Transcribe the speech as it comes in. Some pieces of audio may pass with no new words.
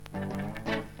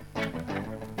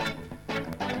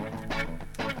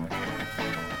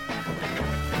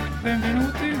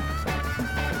Benvenuti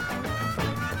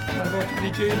dal vostro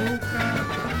DJ Luca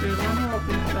per una nuova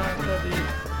puntata di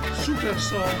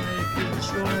Supersonic, il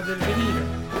suono del vinile.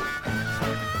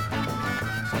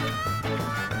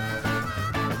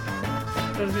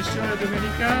 Trasmissione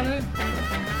domenicale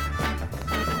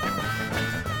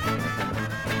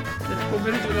del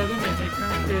pomeriggio della domenica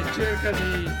che cerca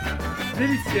di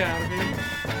deliziarvi,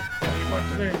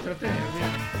 quantomeno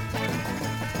intrattenervi,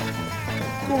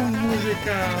 con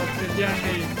musica degli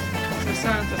anni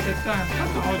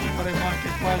 60-70, ma oggi faremo anche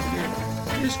qualche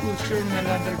escursione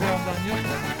nell'underground anni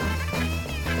 80,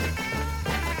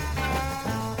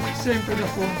 sempre da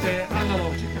fonte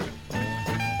analogica.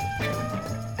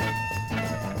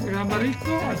 Programma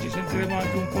ricco, oggi sentiremo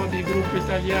anche un po' di gruppi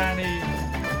italiani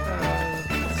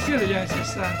sia degli anni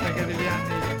 60 che degli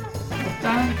anni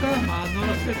 80, ma non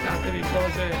aspettatevi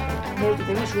cose molto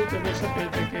conosciute. Voi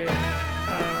sapete che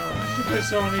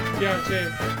Supersonic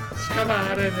piace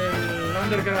scavare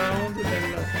nell'underground,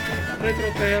 nel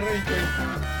retroterra, in quei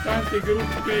tanti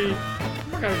gruppi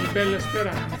magari di belle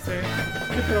speranze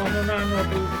che però non hanno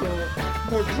avuto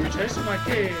molto successo, ma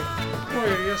che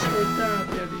poi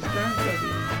riascoltati a distanza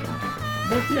di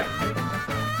molti anni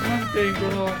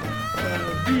mantengono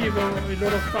vivo il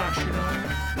loro fascino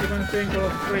e mantengono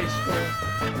fresco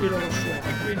il loro suono.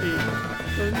 Quindi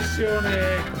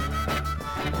trasmissione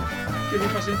che vi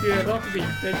fa sentire rock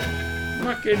vintage,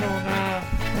 ma che non ha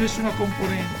nessuna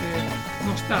componente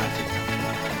nostalgica.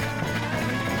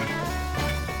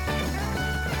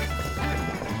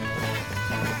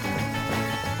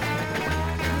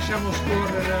 Lasciamo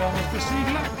scorrere la nostra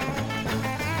sigla,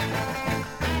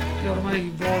 che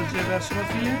ormai volge verso la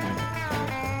fine.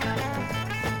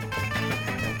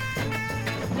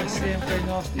 Come sempre i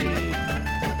nostri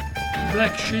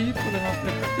black sheep, le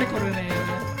nostre pecore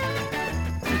nere,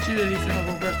 ci deliziano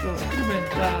con questo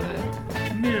strumentale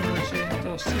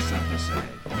 1966.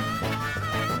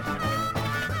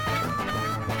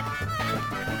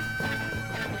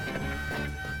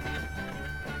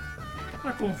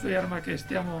 La conferma che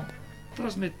stiamo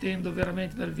trasmettendo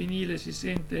veramente dal vinile, si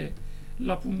sente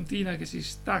la puntina che si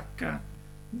stacca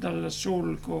dal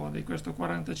solco di questo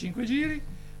 45 giri,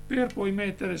 per poi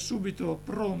mettere subito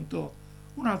pronto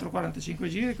un altro 45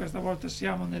 giri. Questa volta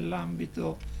siamo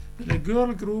nell'ambito delle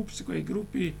girl groups, quei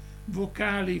gruppi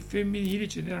vocali femminili,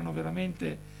 ce n'erano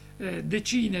veramente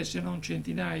decine se non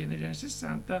centinaia negli anni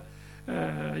 60,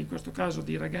 in questo caso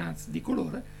di ragazze di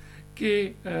colore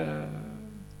che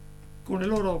con le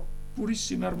loro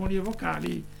purissime armonie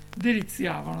vocali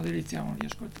deliziavano gli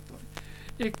ascoltatori.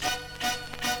 E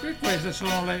queste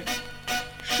sono le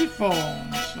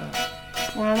Chiffons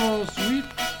con la loro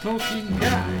Sweet Talking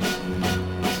Guy.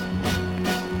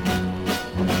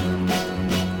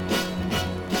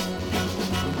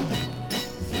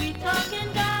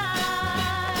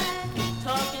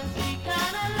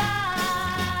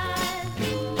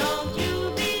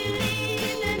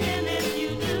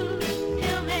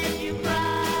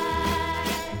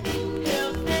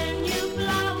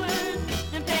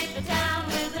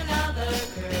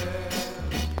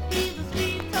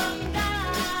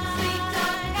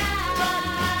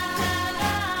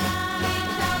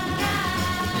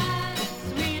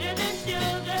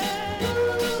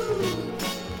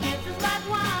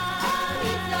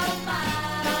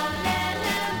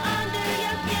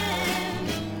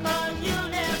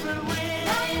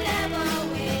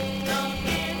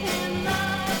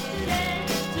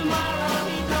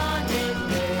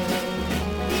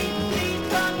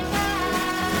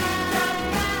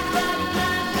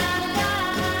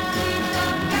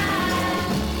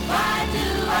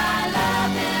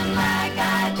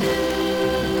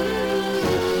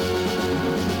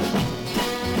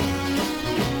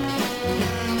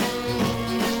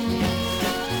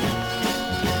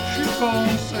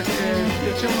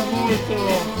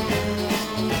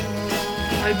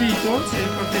 Ai Beatles, in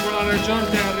particolare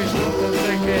George Harrison,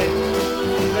 che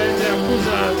venne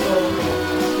accusato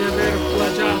di aver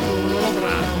plagiato un loro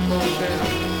brano per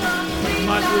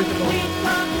Much With Love.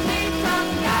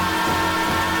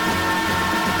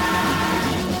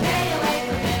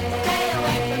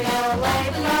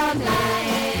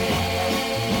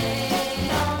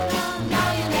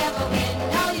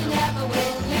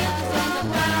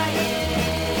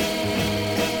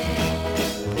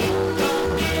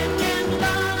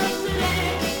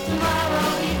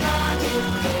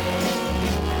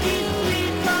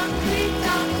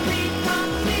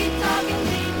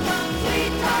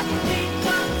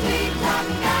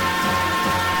 Talking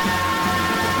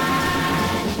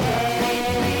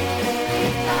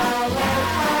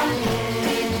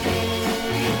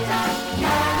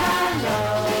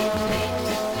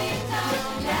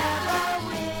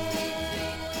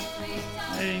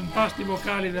impasti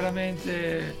vocali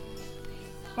veramente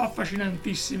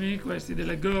affascinantissimi, questi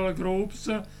delle girl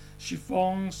groups,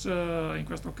 Chiffons in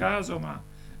questo caso, ma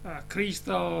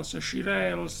Crystals,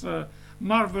 Shirelles,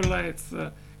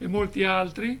 Marvelettes e molti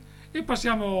altri. E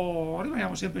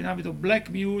rimaniamo sempre in ambito black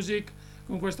music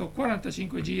con questo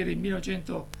 45 giri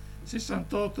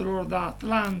 1968, loro da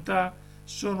Atlanta,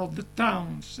 sono The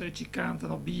Towns e ci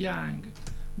cantano Be Young,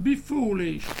 Be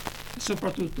Foolish e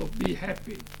soprattutto Be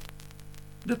Happy.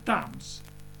 The Towns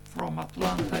from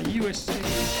Atlanta, USA.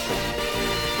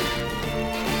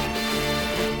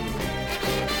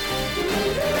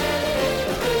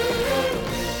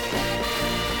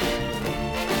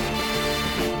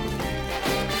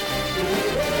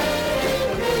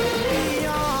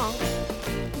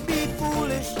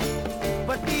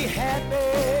 Be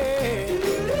happy,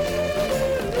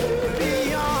 be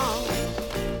young,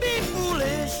 be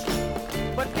foolish,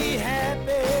 but be happy.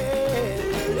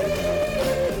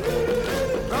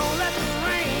 Don't let the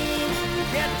rain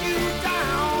get you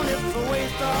down, it's a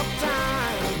waste of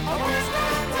time.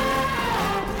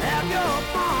 Have your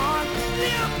fun,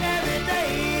 live every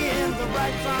day in the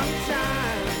bright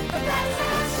sunshine.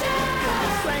 It's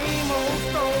the same old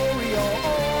story all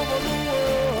over the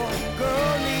world.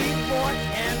 Girl needs boy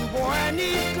and boy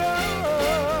needs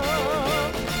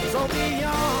girl. So be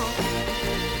young,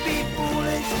 be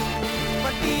foolish,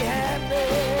 but be happy.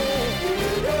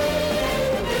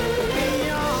 Be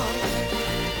young,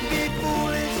 be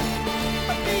foolish,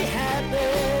 but be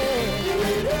happy.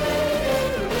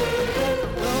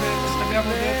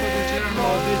 Abbiamo detto che c'erano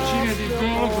decine di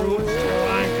girl groups, c'erano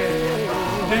anche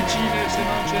decine se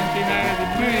non centinaia di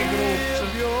boy groups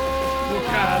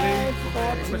vocali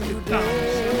come questi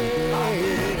Towns.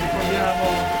 Ricordiamo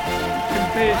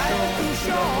Temptation,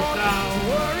 Town,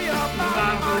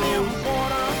 Marvelous,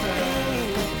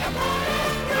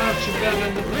 Archibald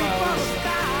and the Flowers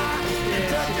e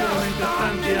sicuramente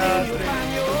tanti altri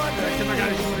che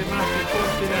magari sono rimasti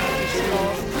confinati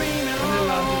solo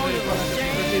nell'ambito dei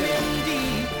 45 giri.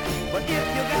 But if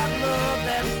you got love,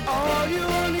 that's all you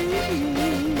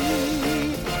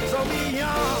need. So be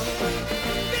young,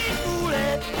 be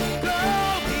foolish,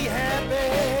 girl, be happy.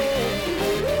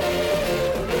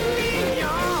 Be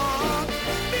young,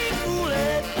 be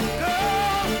foolish,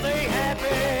 girl, stay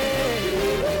happy.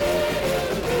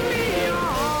 Be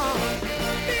young,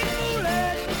 be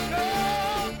foolish,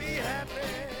 girl, be happy.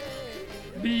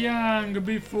 Be young,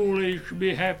 be foolish,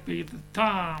 be happy, the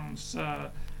Towns.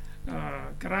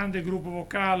 Grande gruppo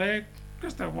vocale,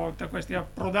 questa volta questi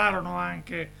approdarono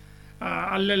anche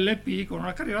all'LP con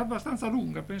una carriera abbastanza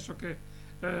lunga, penso che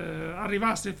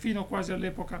arrivasse fino quasi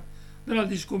all'epoca della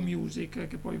disco music,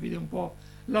 che poi vide un po'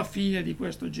 la fine di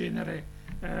questo genere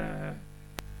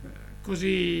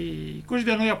così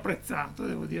da noi apprezzato,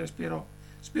 devo dire, spero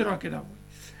anche da voi.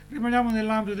 Rimaniamo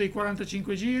nell'ambito dei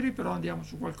 45 giri, però andiamo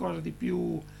su qualcosa di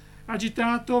più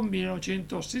agitato.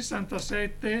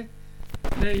 1967,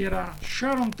 lei era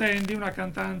Sharon Tandy, una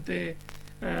cantante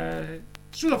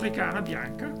sudafricana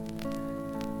bianca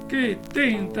che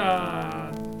tenta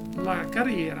la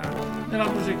carriera nella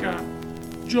musica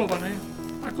giovane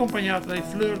accompagnata dai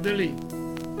Fleur de Lis,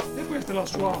 e questa è la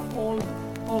sua Hold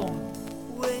On.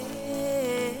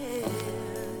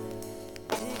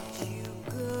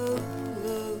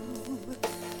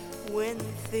 When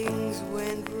things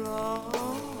went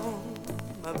wrong,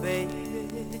 my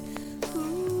baby,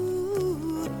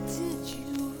 who did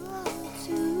you run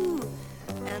to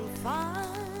and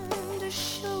find a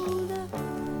shoulder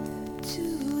to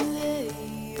lay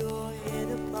your head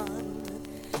upon?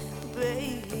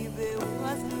 Baby,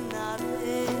 wasn't I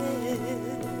there?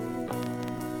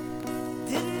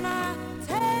 Didn't I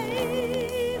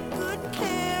take good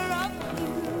care of you?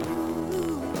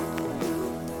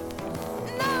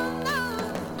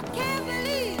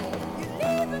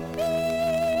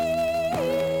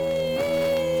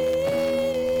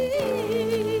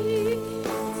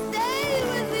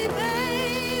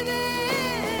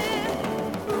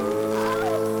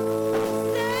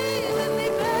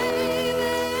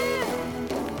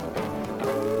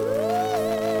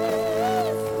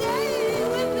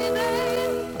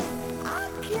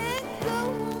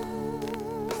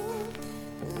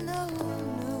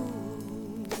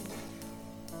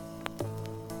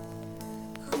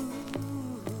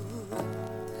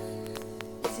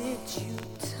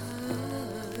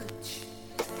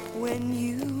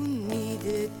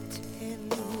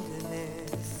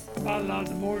 Ballad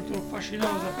molto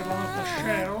fascinosa per la nostra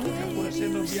Sharon, che pur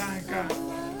essendo bianca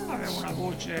aveva una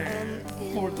voce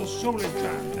molto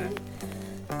soleggiante.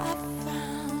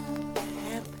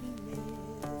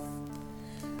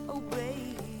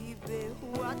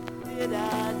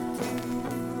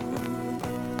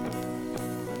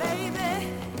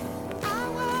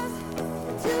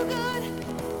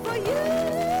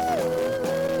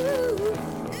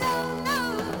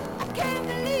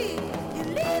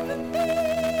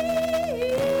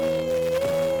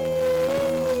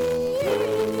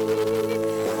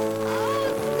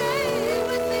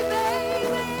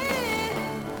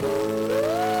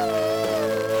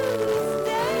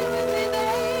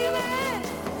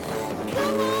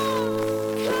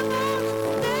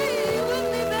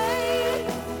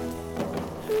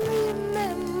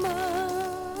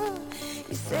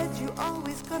 said you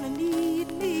always gonna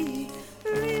need me.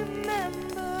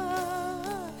 Remember,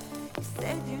 you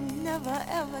said you never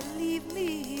ever leave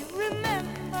me.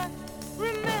 Remember,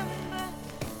 remember,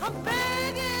 I'm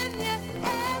begging you,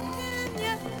 asking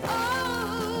you,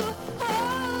 oh,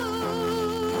 oh,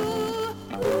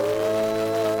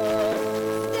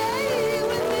 stay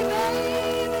with me,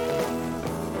 baby.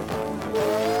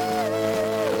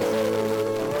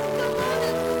 Come on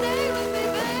and stay with me,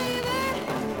 baby.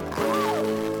 Oh,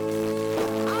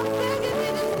 I'm begging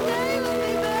you to stay with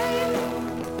me, baby.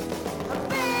 I'm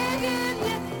begging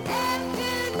you,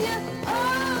 asking you, oh,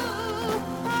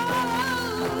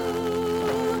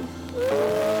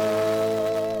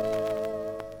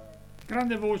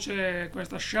 Grande voce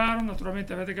questa Sharon,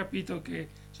 naturalmente avete capito che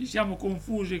ci siamo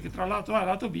confusi che tra lato A e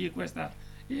lato B questa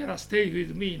era Stay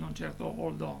With Me, non certo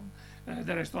Hold On. Del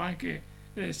resto anche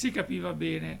si capiva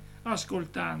bene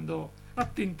ascoltando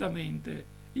attentamente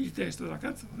il testo della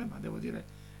canzone, ma devo dire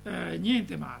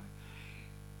niente male.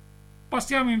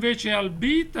 Passiamo invece al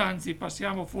beat, anzi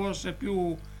passiamo forse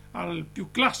più al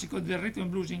più classico del rhythm and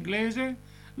blues inglese.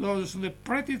 Loro sono The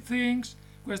Pretty Things,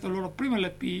 questo è il loro primo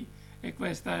LP e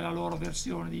questa è la loro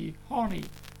versione di Honey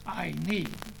I Need.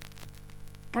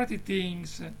 Pretty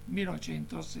Things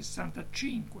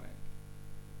 1965.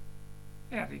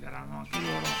 E arriveranno anche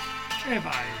loro. E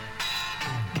vai!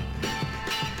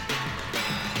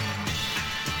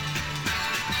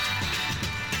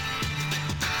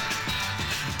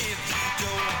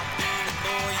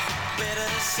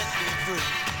 Set me free.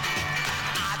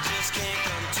 I just can't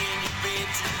continue, babe,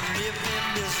 to live in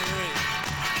misery.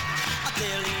 I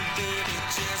tell you, baby,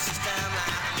 just this time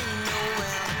I ain't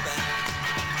nowhere back.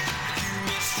 You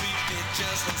mistreat me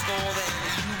just once more than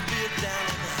you bit down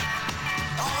on that.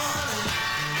 Oh, honey,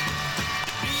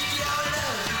 need your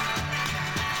love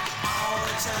all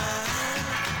the time,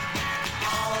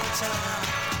 all the time.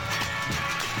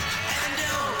 And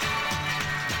don't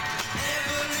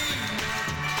ever leave me.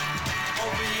 Oh,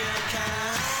 be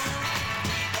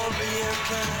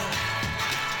kind.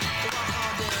 Walk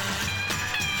all day.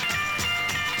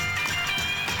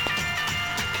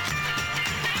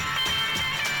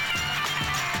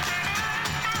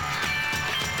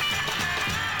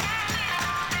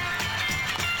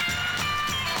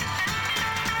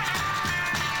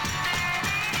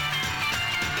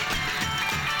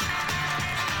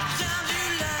 Sometimes you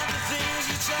love the things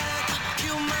you try to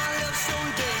kill my love so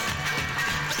dead.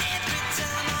 But every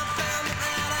time I found them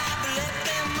out, I've let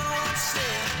them all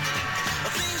upset. The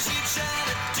things you try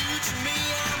to do to me,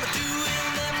 I'm doing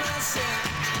them myself.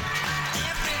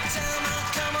 Every time I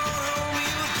come on home,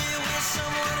 you're there with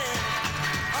someone else.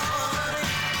 Oh, honey,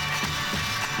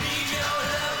 need your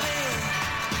loving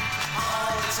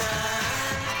all the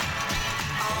time,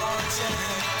 all the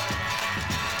time.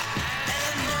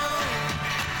 And don't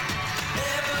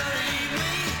ever leave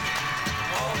me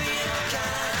or be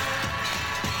unkind.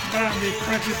 Grandi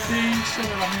Pretty Things,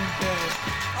 veramente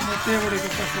notevoli con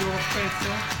questo loro pezzo.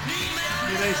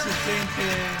 Direi si sente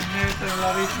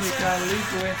nella ritmica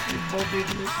l'influenza di Bob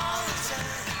Diddley,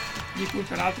 di cui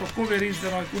peraltro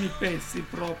coverizzano alcuni pezzi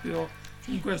proprio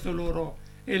in questo loro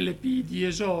LP di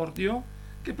esordio,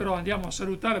 che però andiamo a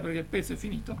salutare perché il pezzo è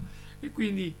finito e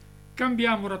quindi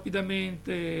cambiamo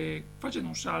rapidamente facendo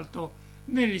un salto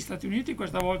negli Stati Uniti,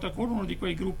 questa volta con uno di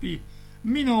quei gruppi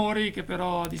minori che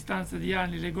però a distanza di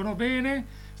anni leggono bene.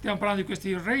 Stiamo parlando di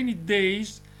questi Rainy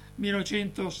Days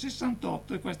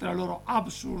 1968 e questa è la loro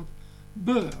Absurd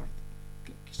Bird,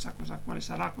 che chissà quale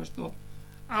sarà questo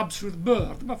Absurd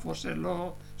Bird, ma forse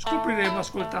lo scopriremo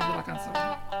ascoltando la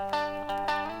canzone.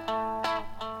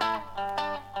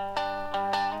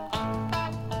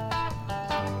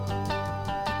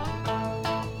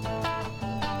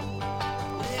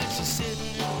 She's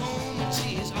sitting at home and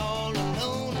she's all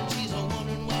alone and she's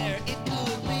wondering where it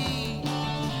could be.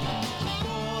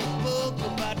 Bought a book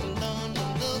about the London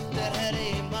look that had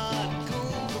a mod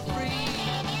comb for free.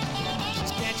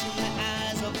 She's catching the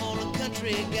eyes of all the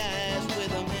country guys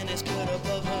with a miniskirt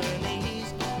above her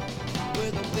knees,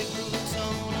 with a big roots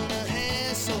on and her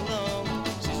hair so long.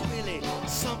 She's really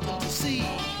something to see.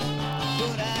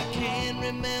 But I can't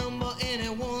remember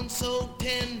anyone so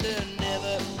tender,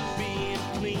 never being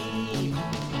clean.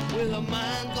 With her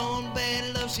mind gone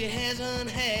bad, love she hasn't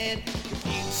had, if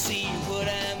you see what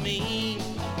I mean.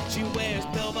 She wears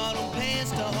bell-bottom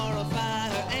pants to horrify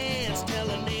her aunts, tell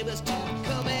her neighbors to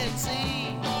come and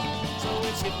see. So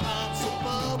if she pops a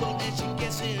bubble and she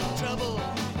gets in trouble,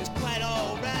 it's quite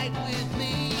alright with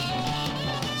me.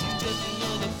 She's just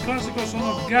another Classico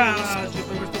sono Garage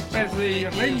per questo pezzo di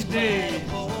Rainy Day.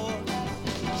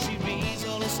 She reads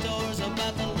all the stories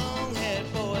about the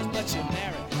long-haired boys, but she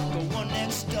married the one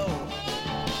next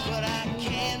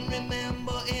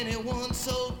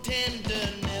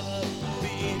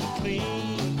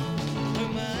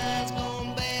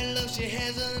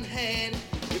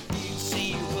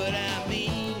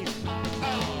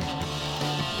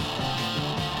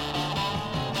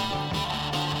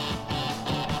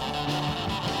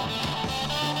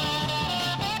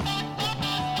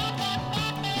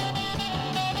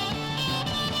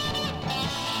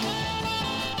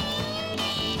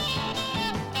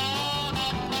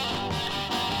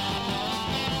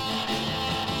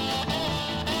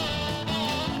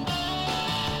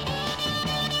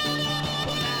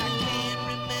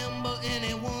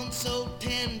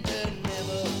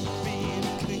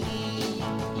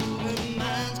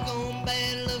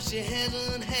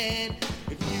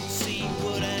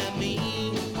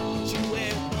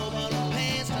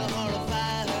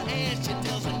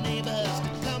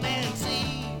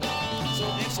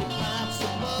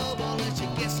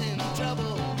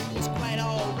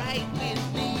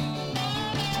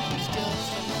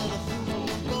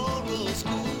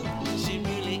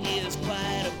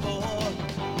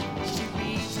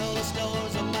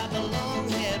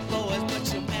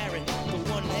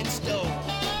store.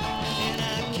 And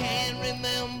I can't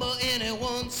remember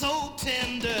anyone so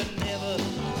tender, never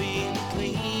being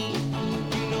clean.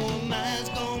 You know mine's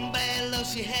gone bad, love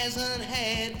she hasn't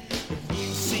had. If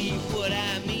you see what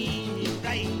I mean,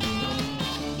 right?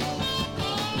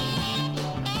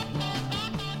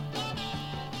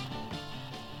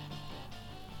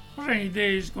 Rainy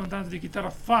Days con tanto di chitarra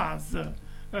fuzz,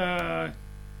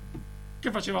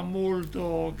 che faceva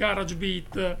molto garage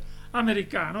beat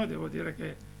americano, e devo dire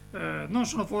che non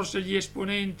sono forse gli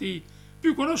esponenti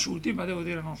più conosciuti, ma devo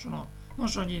dire non sono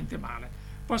niente male.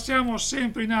 Passiamo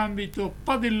sempre in ambito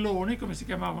padelloni, come si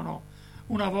chiamavano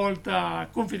una volta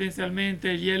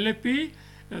confidenzialmente gli LP,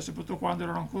 soprattutto quando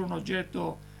erano ancora un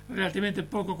oggetto relativamente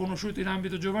poco conosciuto in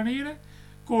ambito giovanile,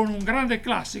 con un grande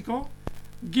classico,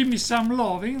 Gimme Some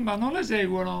Loving, ma non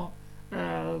eseguono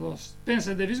lo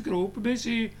Spencer Davis Group,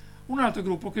 bensì un altro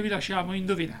gruppo che vi lasciamo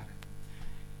indovinare.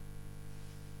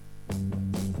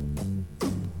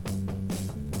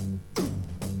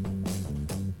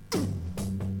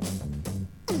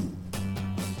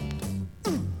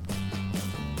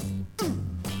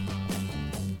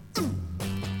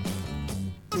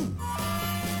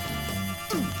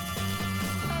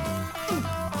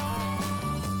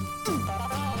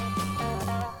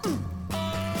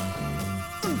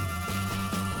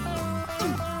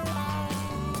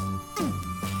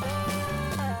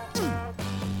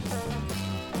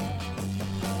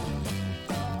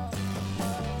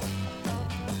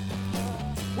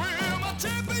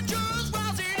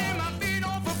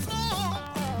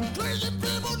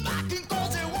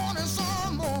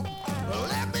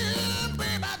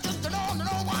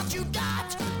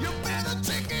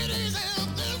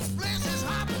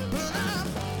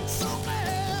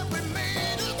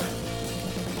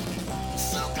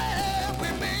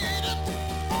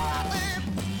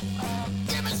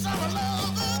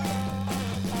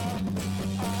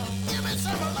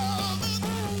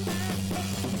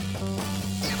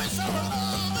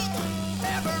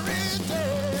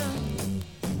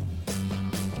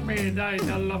 Dai,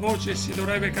 dalla voce si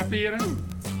dovrebbe capire,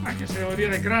 anche se devo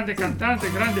dire grande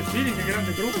cantante, grande feeling e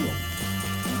grande gruppo,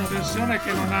 una versione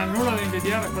che non ha nulla da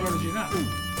invidiare a quella originale.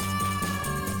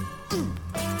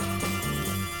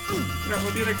 Possiamo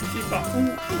dire che si fa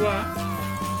qua,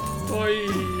 poi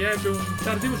ebbe un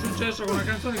tardivo successo con una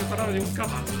canzone che parlava di un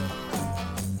cavallo.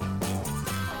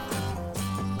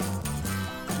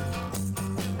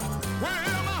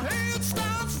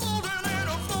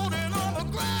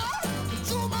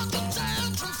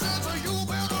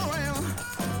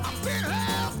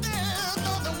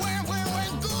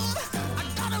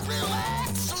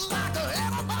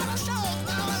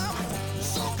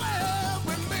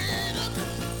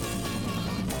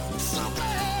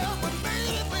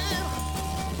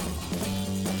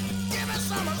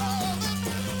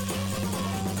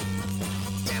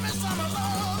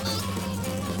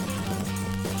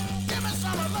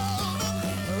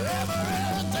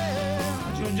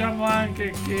 Aggiungiamo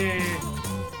anche che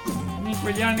in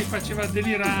quegli anni faceva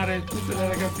delirare tutte le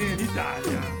ragazzine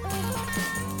d'Italia,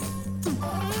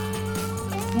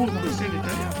 pur non essendo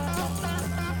italiano.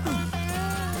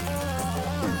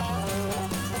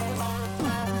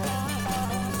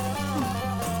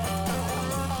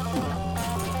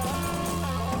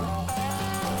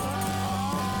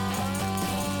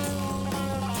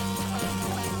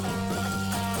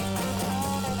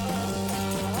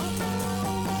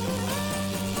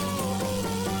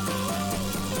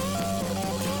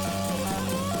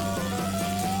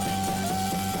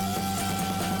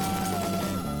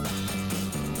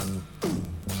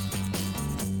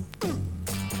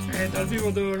 Dal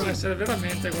vivo dovevano essere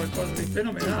veramente qualcosa di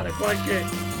fenomenale, qualche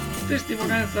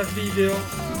testimonianza video,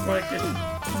 qualche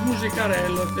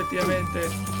musicarello effettivamente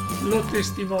lo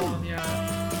testimonia,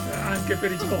 anche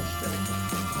per i poster.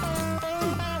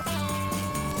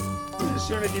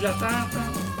 Versione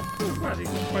dilatata, quasi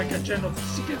con qualche accenno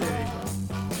psichedelico.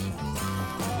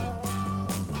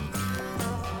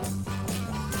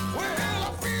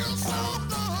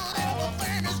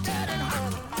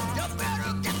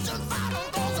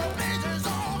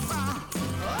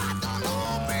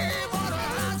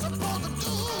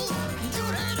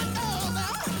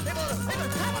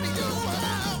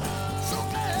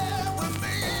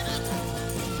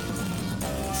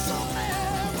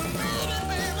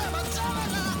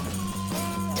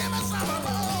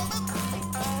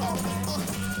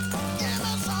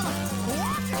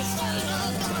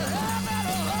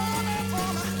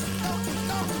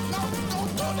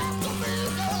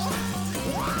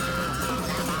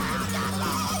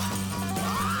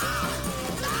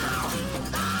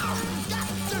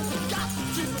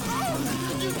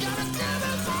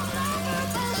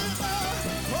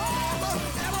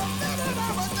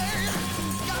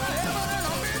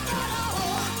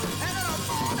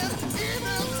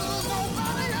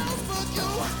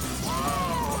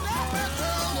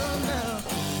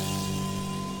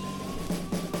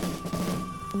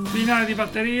 finale di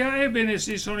batteria, ebbene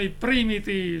sì, sono i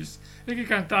Primitives, e chi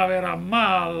cantava era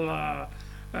Mal,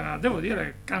 devo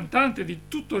dire cantante di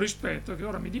tutto rispetto, che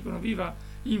ora mi dicono viva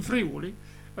in Friuli,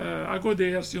 a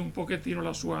godersi un pochettino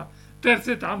la sua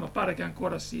terza età, ma pare che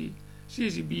ancora si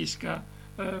esibisca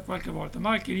qualche volta.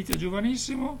 Mal che inizia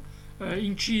giovanissimo,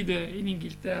 incide in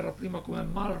Inghilterra prima come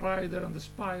Mal Rider and the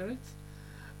Spirits,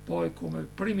 poi come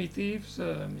Primitives,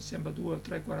 mi sembra 2 o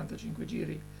 3 45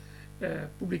 giri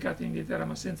pubblicati in Inghilterra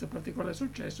ma senza particolare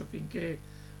successo, finché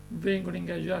vengono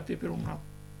ingaggiati per una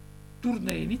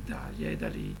tournée in Italia, e da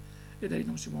lì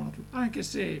non si muovono più, anche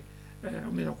se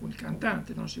o meno il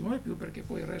cantante non si muove più, perché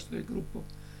poi il resto del gruppo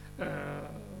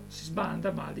si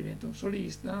sbanda, ma diventa un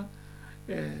solista,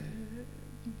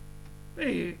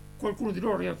 e qualcuno di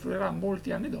loro riaffluirà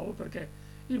molti anni dopo, perché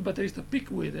il batterista Pick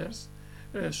Withers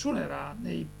suonerà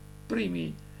nei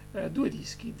primi 2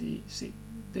 dischi dei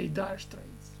Dire Straits.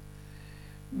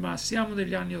 Ma siamo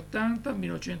negli anni 80,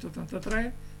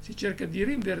 1983, si cerca di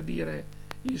rinverdire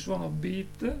il suono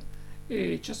beat,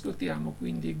 e ci ascoltiamo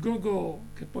quindi Go Go,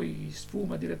 che poi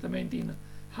sfuma direttamente in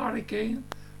Hurricane.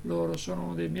 Loro sono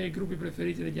uno dei miei gruppi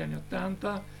preferiti degli anni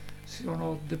 80,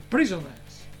 sono The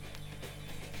Prisoners.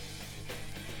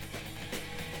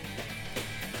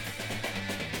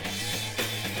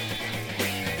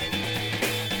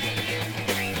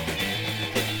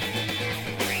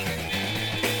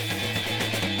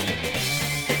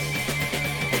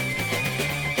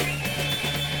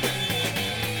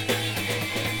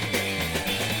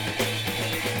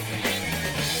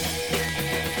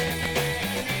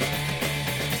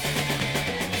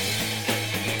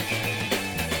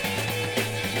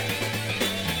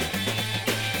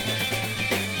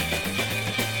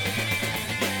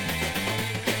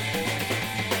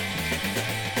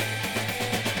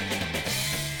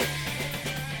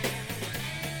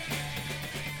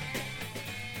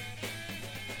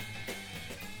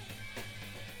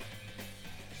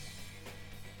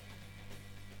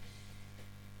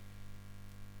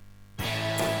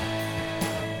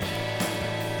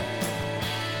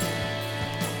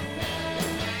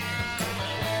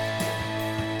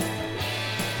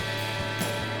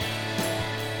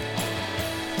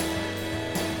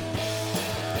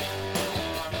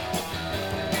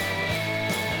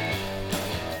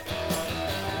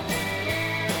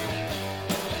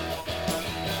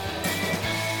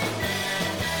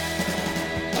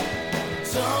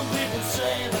 Some people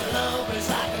say that love is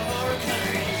like a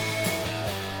hurricane.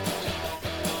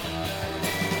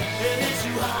 It hits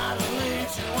you hard and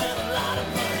leaves you with a lot of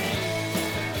pain.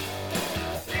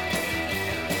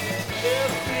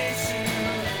 It beats you,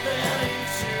 then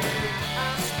eats you.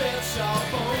 I spit your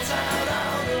bones out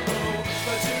on the road,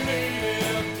 but you need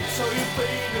it, so you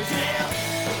feel it, yeah.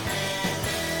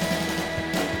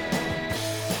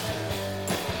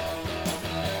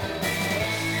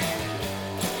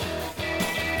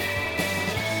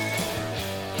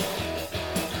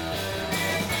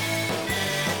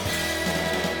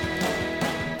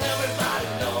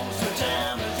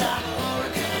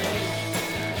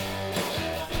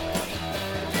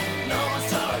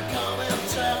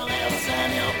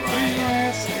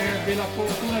 La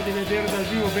fortuna di vedere dal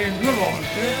vivo ben 2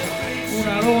 volte,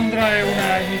 una a Londra e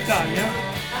una in Italia,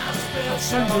 a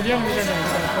San Giuliano di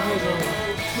Venezia, il famoso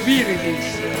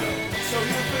Viridis.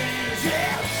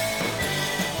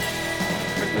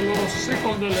 Questo è il loro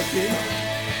secondo LP.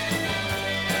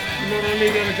 Il loro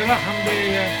leader Graham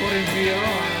Day è ancora in giro,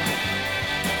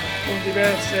 con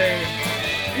diverse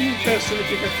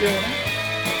impersonificazioni,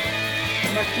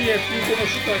 ma chi è più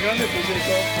conosciuto al grande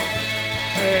pubblico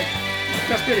è il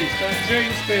tastierista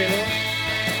James Taylor,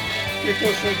 che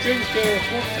col suo James Taylor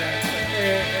Quartet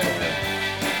è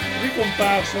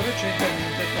ricomparso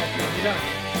recentemente proprio a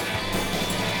Milano.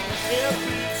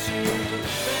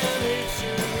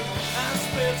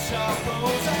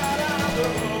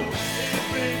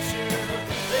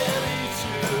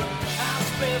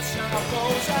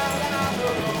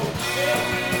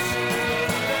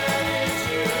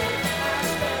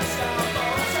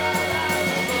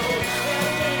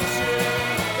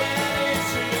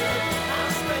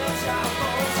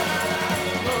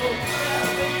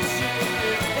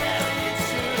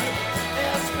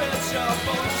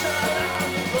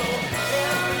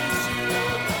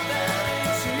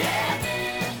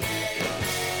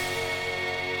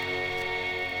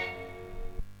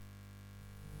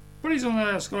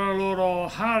 Prisoners con la loro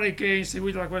Hurricane,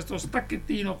 seguita da questo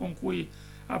stacchettino con cui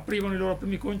aprivano i loro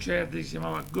primi concerti, che si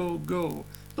chiamava Go Go,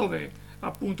 dove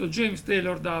appunto James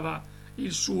Taylor dava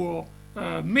il suo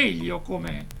meglio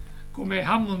come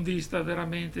hammondista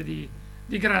veramente di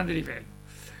grande livello.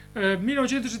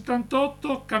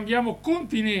 1978 cambiamo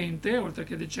continente, oltre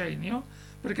che decennio,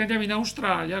 perché andiamo in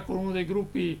Australia con uno dei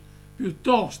gruppi più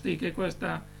tosti che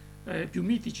questa, più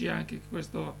mitici anche, che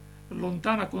questa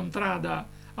lontana contrada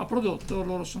ha prodotto.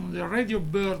 Loro sono dei Radio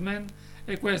Birdman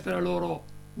e questa è la loro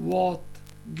What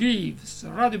Gives.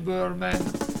 Radio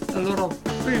Birdman, la loro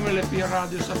primo LP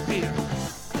Radio Sapphire.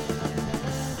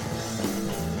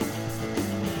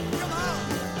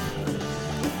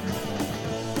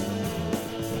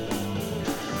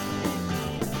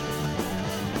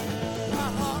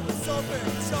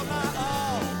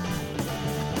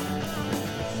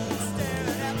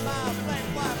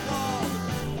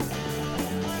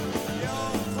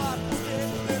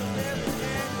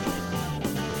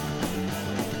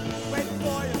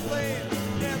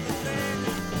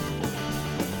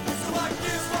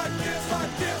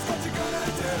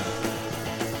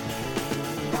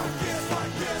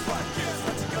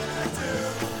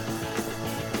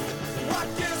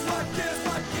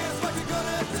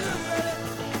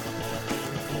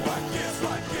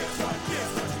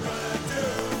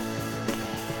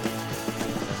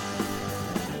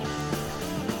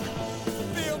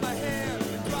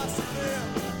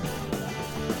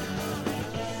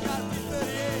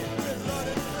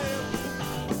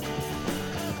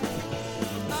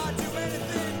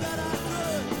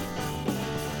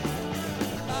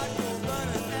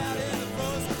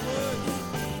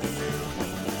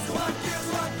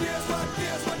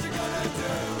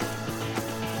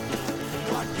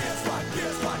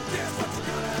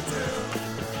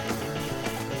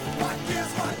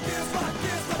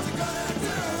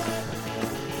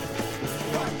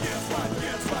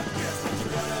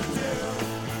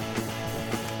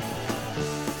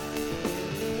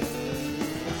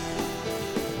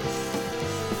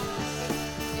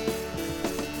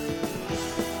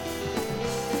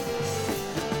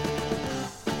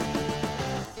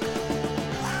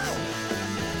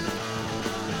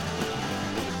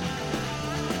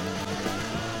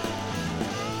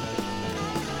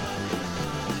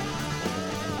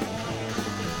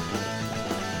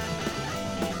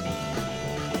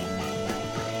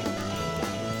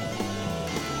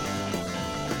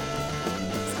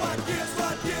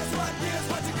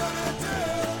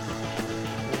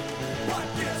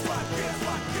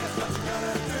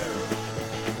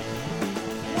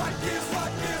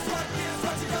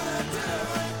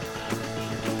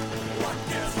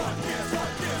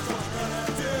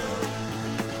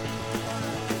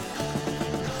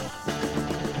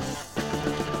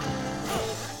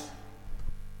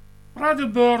 Radio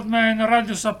Birdman,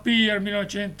 Radio Sapphire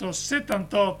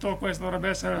 1978, questa dovrebbe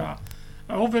essere la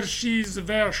overseas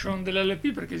version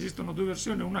dell'LP, perché esistono due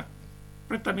versioni, una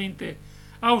prettamente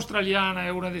australiana e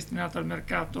una destinata al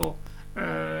mercato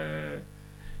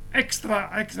extra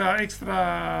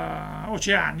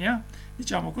Oceania,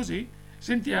 diciamo così.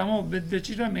 Sentiamo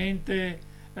decisamente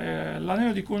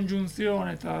l'anello di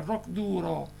congiunzione tra il rock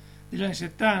duro degli anni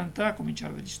 70, a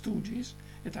cominciare dagli Stooges,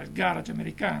 e tra il garage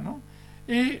americano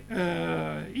e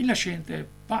il nascente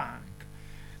punk.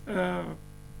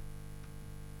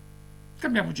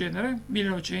 Cambiamo genere,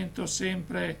 1900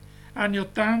 sempre anni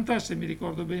 80, se mi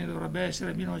ricordo bene dovrebbe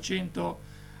essere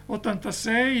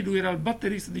 1986. Lui era il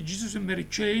batterista di Jesus and Mary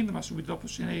Chain, ma subito dopo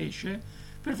se ne esce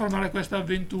per formare questa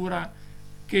avventura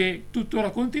che tuttora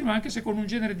continua, anche se con un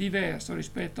genere diverso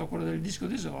rispetto a quello del disco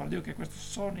d'esordio, che è questo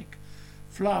Sonic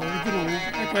Flower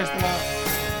Groove, e questa è la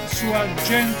sua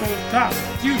Gentle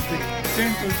Tuesday.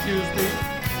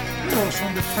 Loro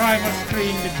sono The Primal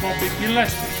Scream di Bobby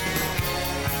Gillespie.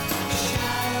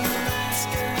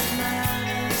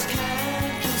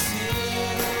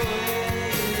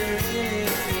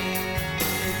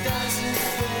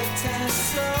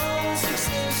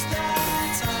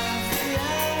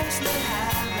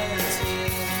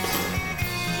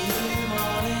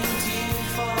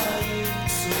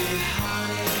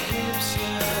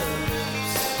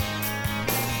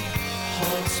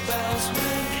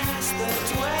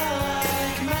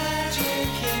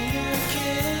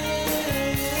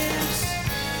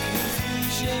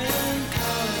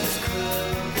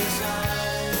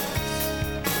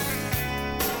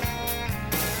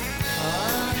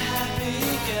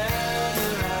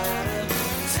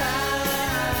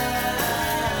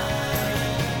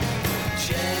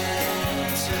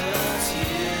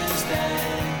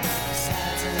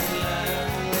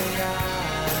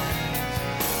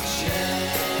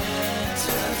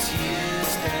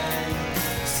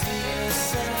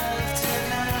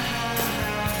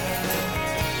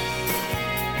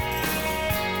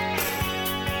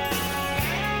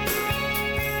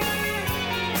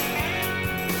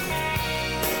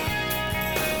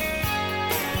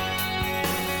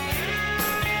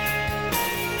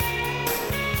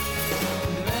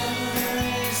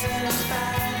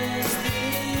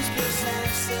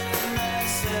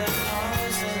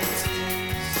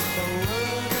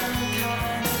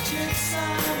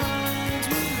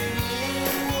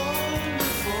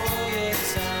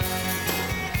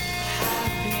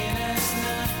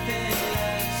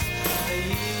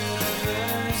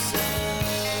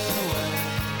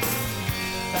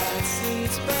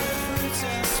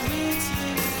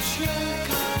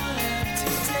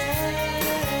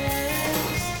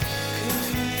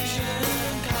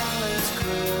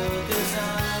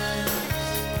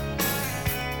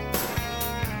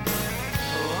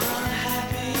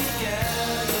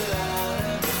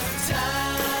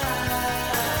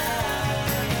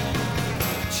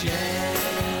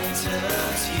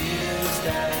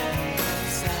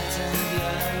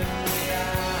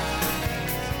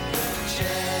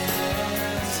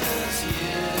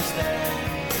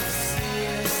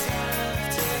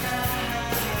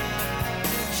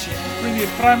 quindi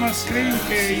Primal Scream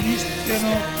che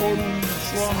iniziano con un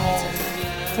suono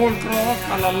folk rock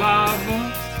alla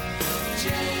Love,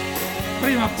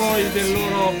 prima poi del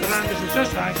loro grande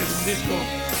successo anche su un disco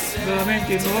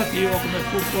veramente innovativo come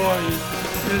fu poi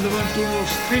nel 91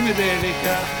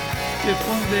 Screamadelica, che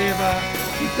fondeva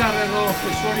chitarre rock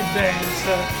e suoni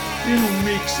dance in un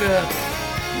mix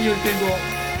io ritengo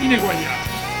ineguagliabile.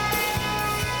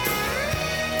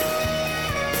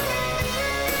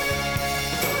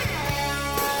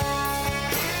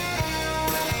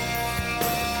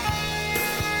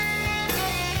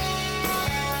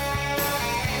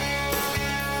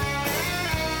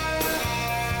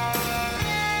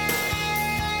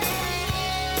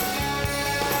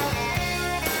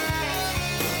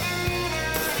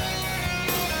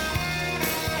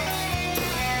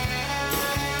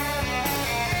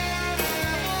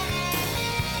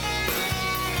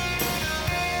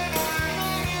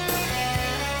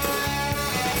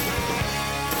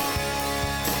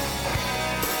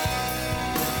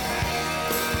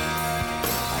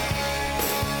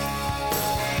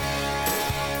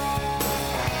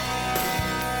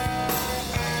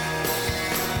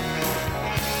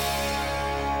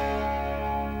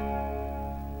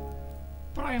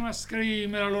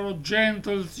 Scream, la loro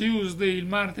Gentle Tuesday, il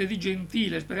martedì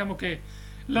gentile. Speriamo che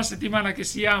la settimana che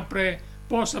si apre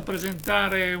possa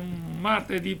presentare un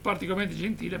martedì particolarmente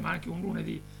gentile, ma anche un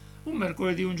lunedì, un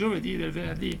mercoledì, un giovedì, del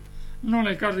venerdì non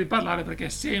è il caso di parlare perché è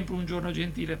sempre un giorno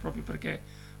gentile proprio perché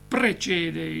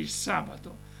precede il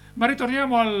sabato. Ma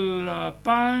ritorniamo al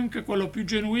punk, quello più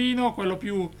genuino, quello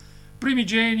più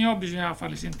primigenio. Bisogna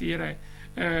farli sentire.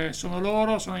 Sono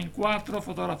loro, sono in 4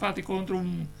 fotografati contro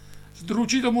un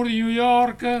sdrucito muro di New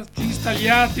York, jeans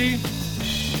tagliati,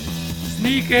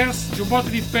 sneakers, giubbotti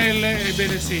di pelle,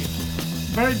 ebbene sì,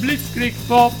 Blitzkrieg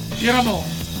Pop di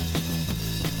Ramon.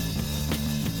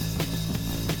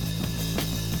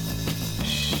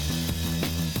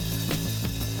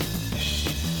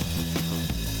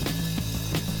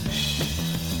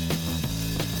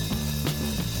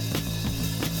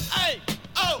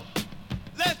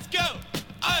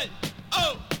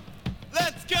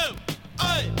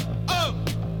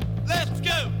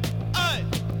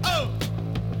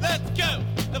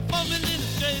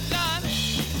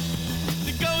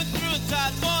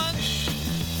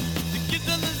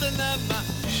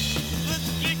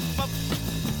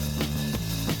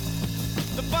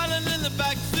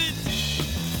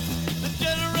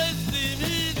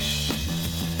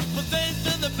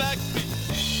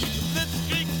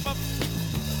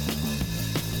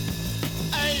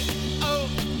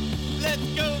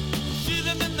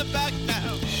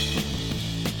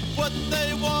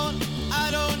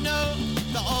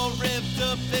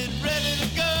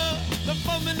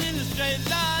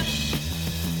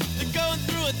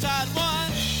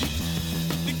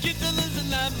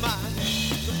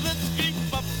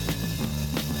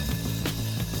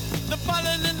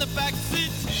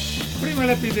 Prima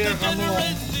l'EP del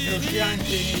Ramon, che uscì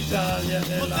anche in Italia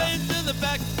nella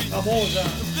famosa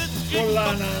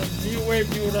collana New Wave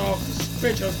New Rock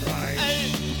Special Prize,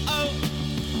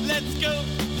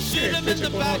 che fece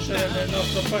conoscere nel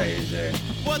nostro paese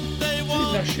il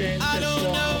nascente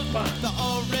suono punk.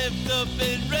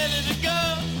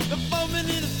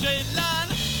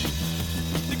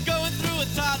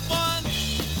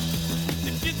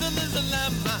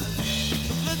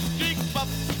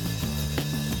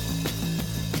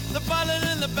 The pilot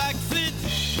in the back seat,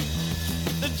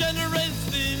 the generator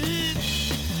steam heat,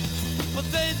 will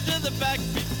say to the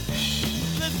backbeat,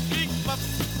 let's creak up.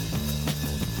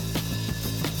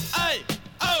 Aye,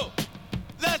 oh,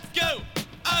 let's go.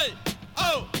 Aye,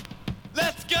 oh,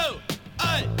 let's go.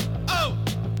 Aye, oh,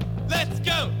 let's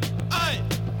go. Aye,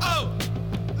 oh,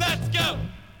 let's go.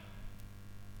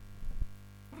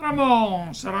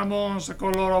 Ramones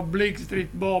con loro Blitzkrieg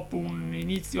Bop, un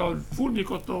inizio al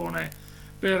fulmicotone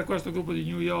per questo gruppo di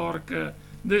New York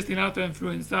destinato a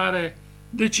influenzare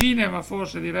decine, ma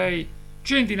forse direi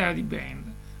centinaia di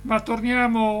band. Ma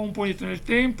torniamo un po' indietro nel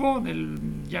tempo,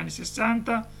 negli anni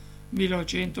 60,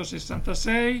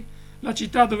 1966, la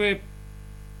città dove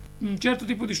un certo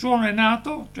tipo di suono è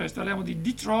nato, cioè parliamo di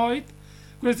Detroit.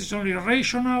 Questi sono i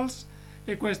Rationals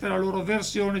e questa è la loro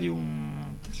versione di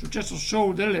un successo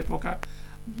soul dell'epoca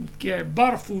che è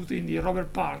Barfooting di Robert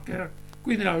Parker,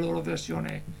 quindi la loro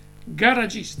versione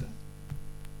garagista.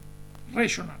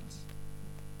 Rationals.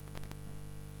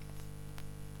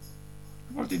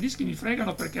 A volte i dischi mi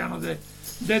fregano perché hanno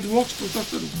Dead Walks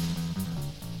piuttosto lunghi.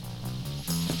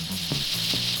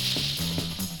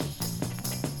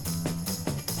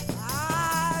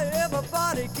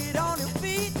 Everybody get on your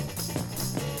feet.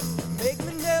 Make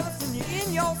me nervous when you're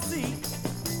in your seat.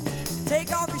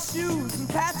 Take off your shoes and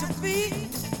pat your feet.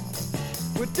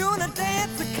 We're doing a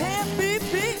dance that can't be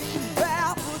beat.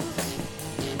 Barefoot,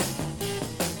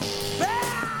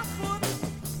 barefoot,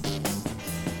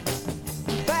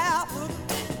 barefoot,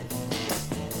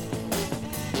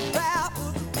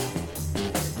 barefoot.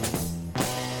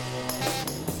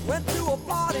 Went to a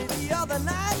party the other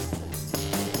night.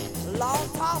 Long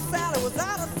tall Sally was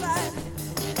out of sight.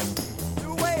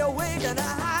 Threw away a wig and a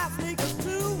high sneakers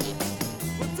too.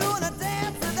 We're doing a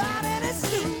dance without any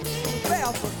shoes.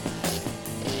 Barefoot.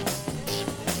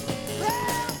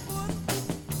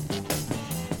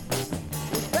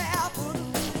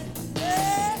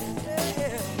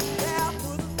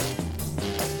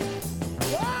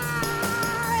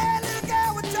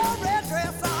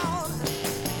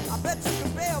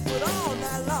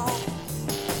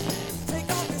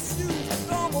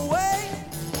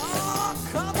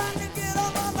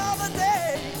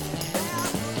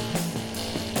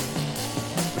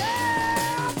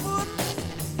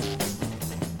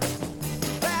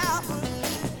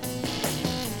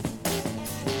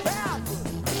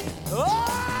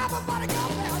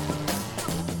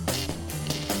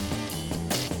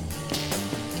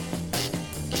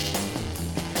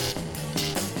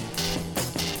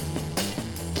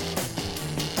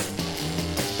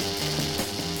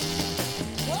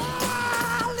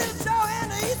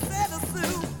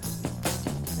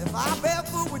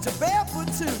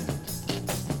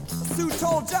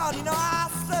 John, you know I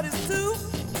studied too.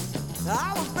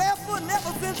 I was barefoot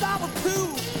ever since I was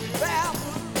two.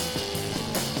 Barefoot,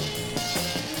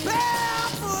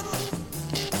 barefoot,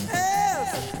 yes,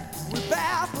 we're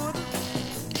barefoot.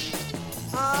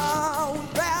 Oh,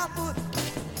 we're barefoot,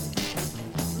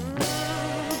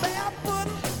 barefoot,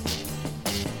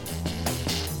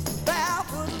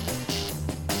 barefoot, barefoot,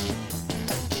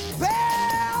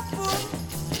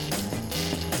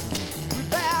 we're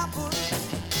barefoot.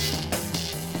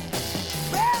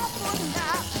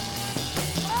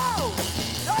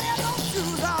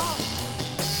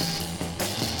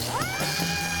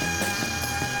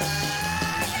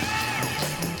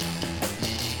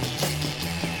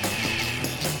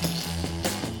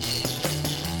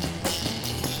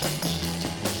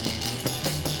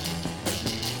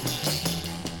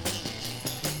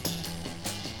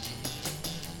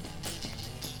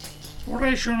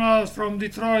 Rational from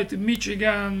Detroit,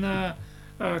 Michigan,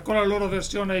 con la loro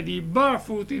versione di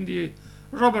Barefoot di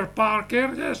Robert Parker.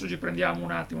 Adesso ci prendiamo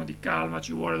un attimo di calma,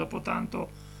 ci vuole dopo tanto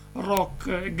rock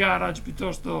e garage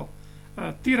piuttosto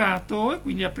tirato, e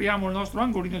quindi apriamo il nostro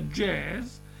angolino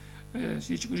jazz,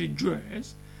 si dice così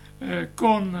jazz,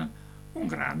 con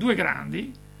due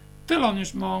grandi,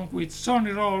 Thelonious Monk with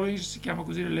Sonny Rollins, si chiama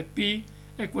così l'LP,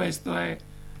 e questa è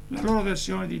la loro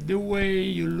versione di The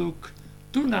Way You Look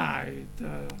Tonight,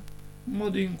 il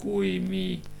modo in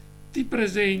cui ti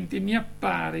presenti, mi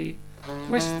appari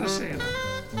questa sera.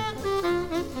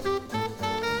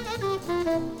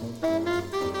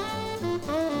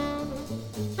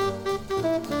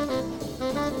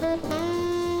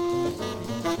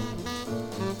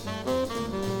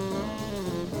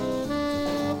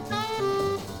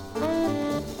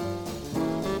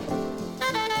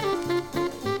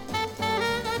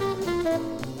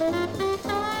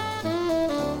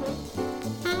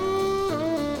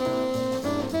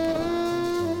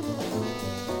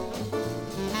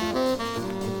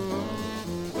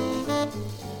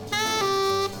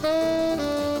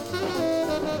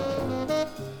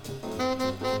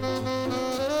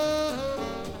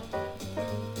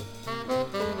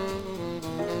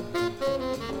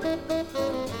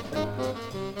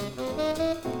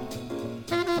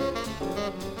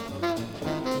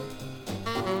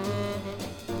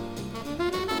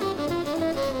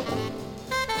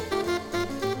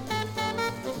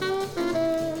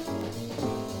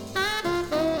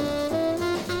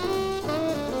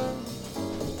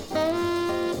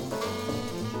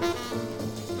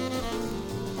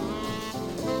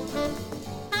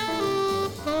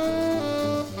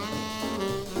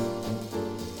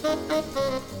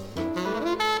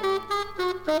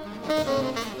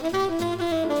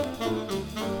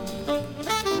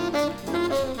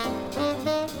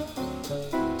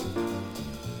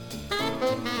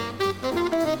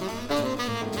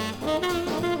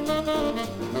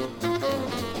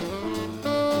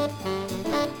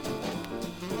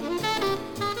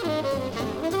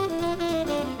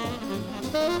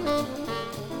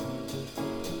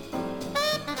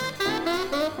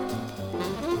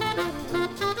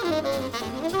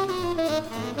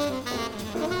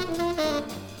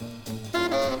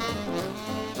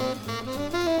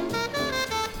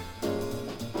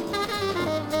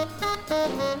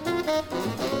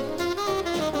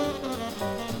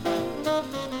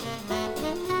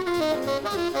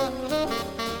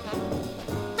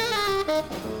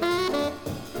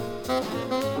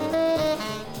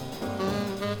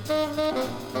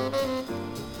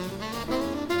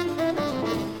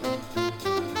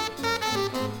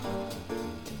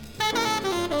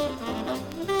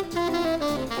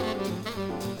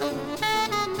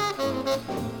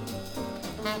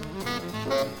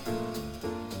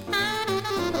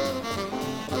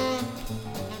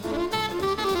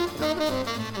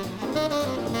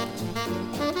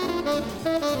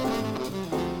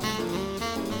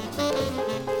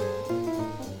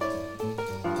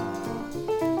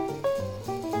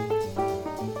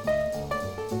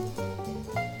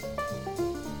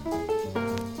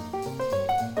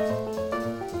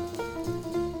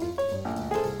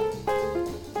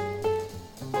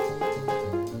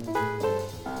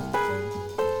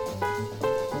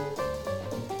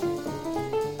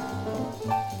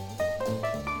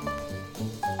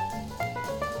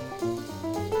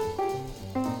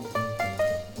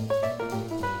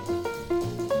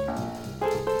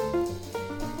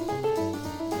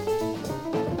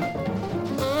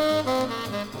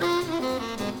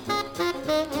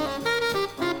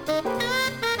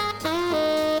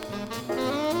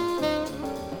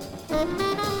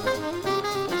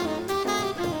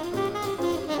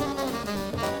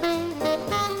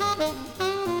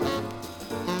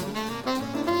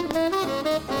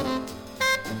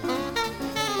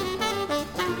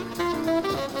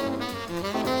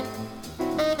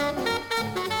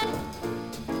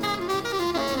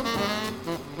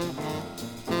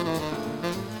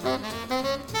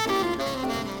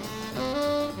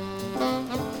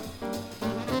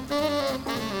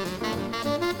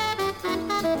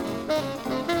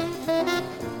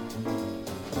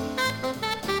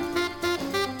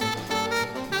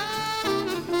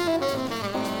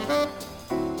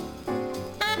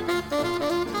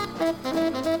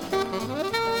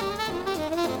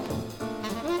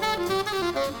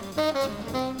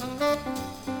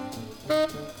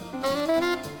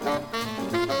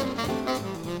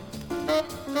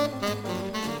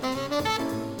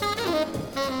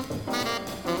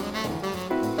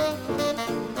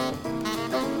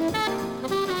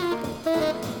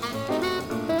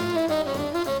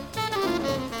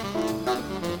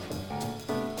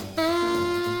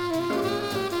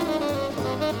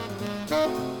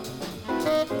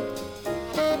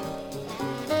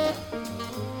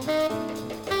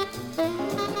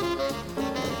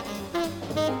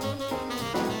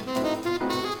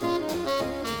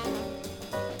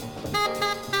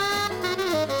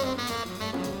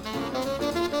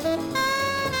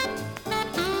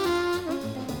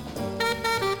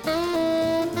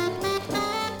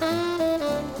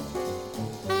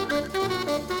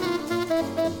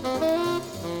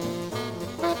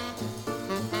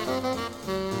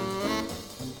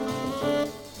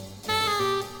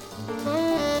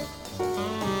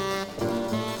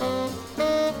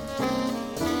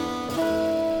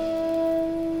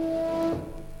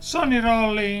 Sonny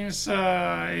Rollins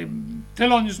e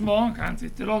Thelonious Monk,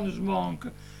 anzi Thelonious Monk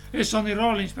e Sonny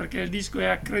Rollins, perché il disco è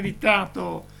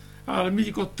accreditato al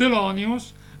mitico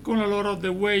Thelonious con la loro The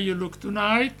Way You Look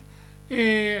Tonight.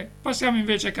 E passiamo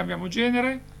invece, cambiamo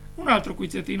genere, un altro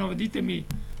quizzettino. Ditemi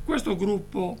questo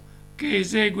gruppo che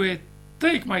esegue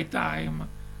Take My Time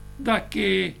da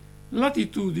che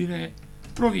latitudine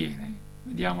proviene.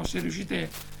 Vediamo se riuscite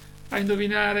a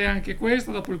indovinare anche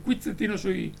questo dopo il quizzettino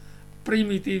sui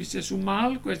Primitives e su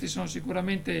Mal. Questi sono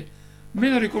sicuramente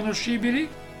meno riconoscibili.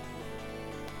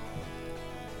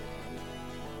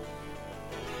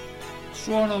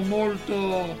 Suono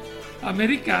molto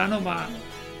americano, ma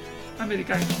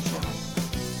americani non sono.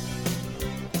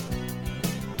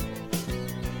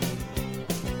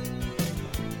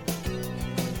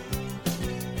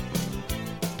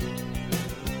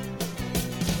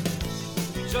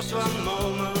 Just one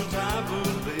moment I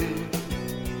will be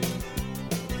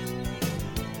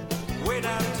way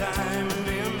down time in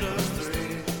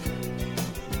industry,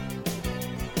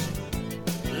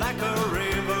 like a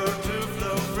river to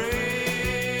flow free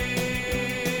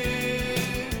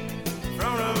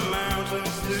from the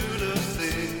mountains to the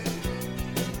sea.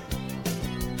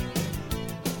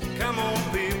 Come on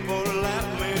people, let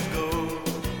me go.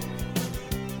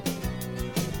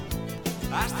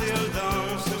 I still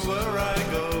don't see where I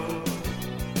go.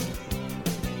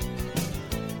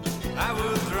 I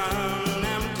would run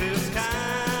empty sky,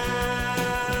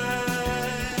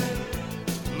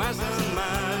 miles and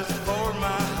miles for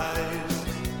my eyes.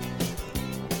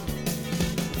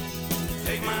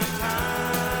 Take my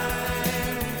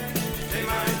time, take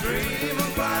my dream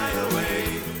and fly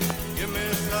away. Give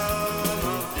me some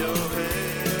of your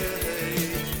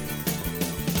hate.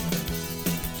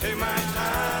 Take my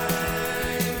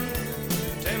time,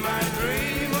 take my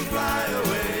dream and fly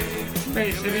away.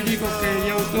 Beh, se vi dico che gli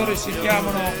autori si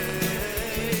chiamano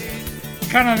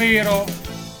Canavero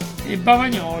e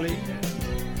Bavagnoli,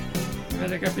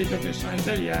 avete capito che sono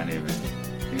italiani, e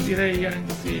direi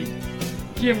anche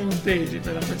piemontesi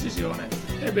per la precisione.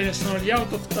 Ebbene, sono gli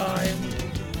Out of Time,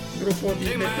 gruppo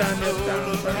di metà anni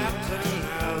 80,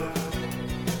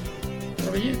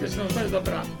 proveniente, se non sbaglio, da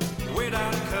Bra,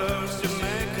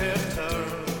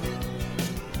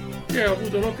 che ho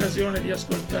avuto l'occasione di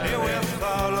ascoltare in un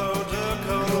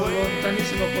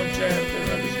lontanissimo concerto in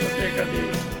una discoteca di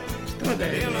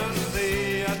Stradello,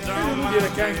 e devo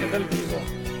dire che anche dal vivo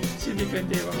si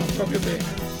difendevano proprio bene.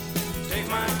 Take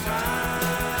my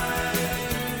time,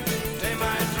 take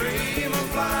my dream and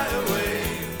fly away.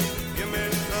 Give me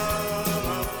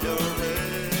some of your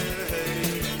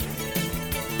hate.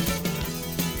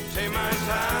 Take my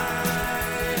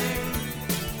time,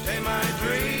 take my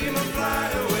dream and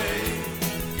fly away.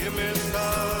 Give me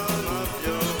some of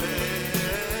your hate.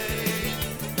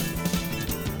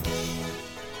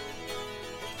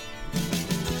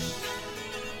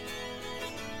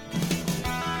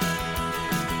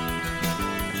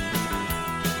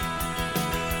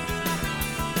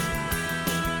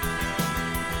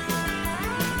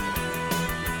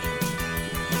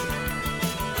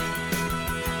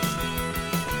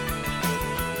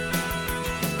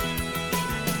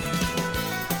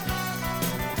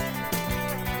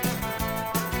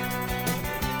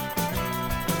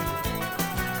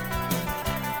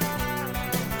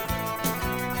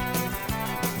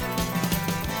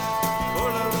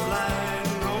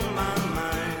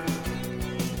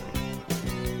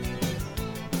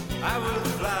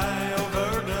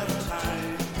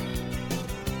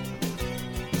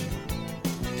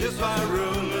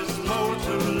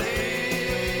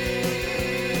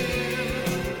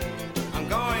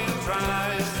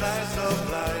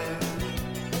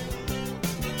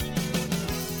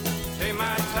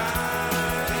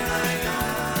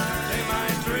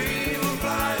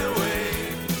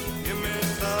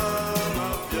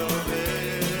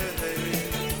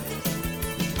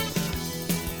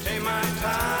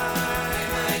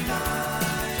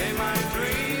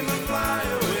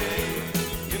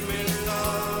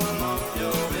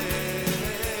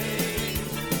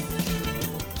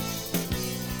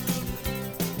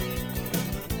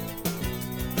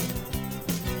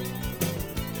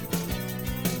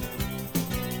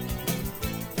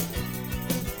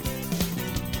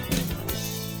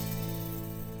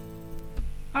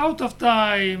 Out of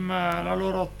Time, la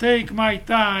loro Take My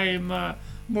Time,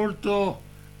 molto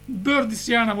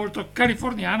birdisiana, molto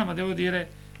californiana, ma devo dire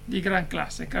di gran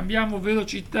classe. Cambiamo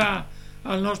velocità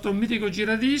al nostro mitico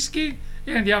giradischi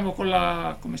e andiamo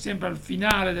come sempre al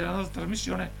finale della nostra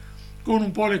trasmissione con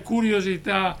un po' le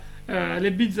curiosità,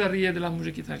 le bizzarrie della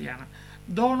musica italiana.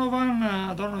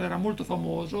 Donovan era molto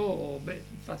famoso,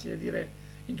 facile dire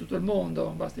in tutto il mondo,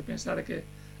 basti pensare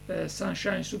che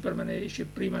Sunshine Superman esce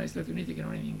prima negli Stati Uniti che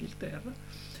non in Inghilterra,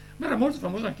 ma era molto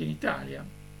famoso anche in Italia,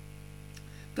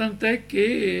 tant'è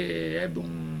che ebbe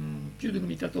più di un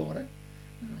imitatore.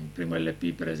 Il primo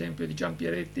LP per esempio di Gian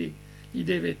Pieretti gli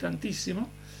deve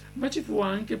tantissimo, ma ci fu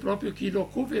anche proprio chi lo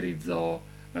coverizzò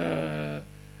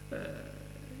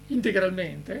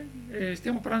integralmente.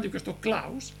 Stiamo parlando di questo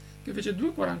Klaus che fece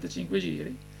 2,45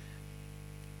 giri,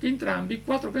 entrambi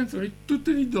 4 canzoni,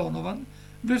 tutte di Donovan,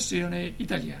 versione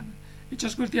italiana, e ci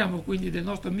ascoltiamo quindi del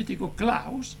nostro mitico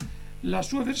Klaus la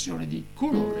sua versione di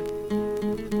Colore.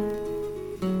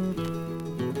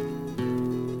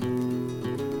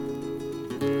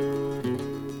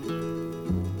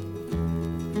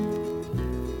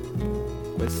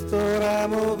 Questo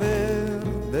ramo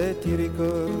verde ti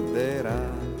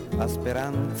ricorderà la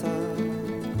speranza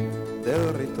del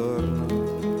ritorno.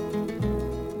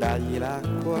 Dagli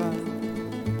l'acqua,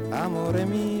 amore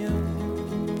mio,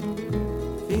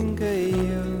 finché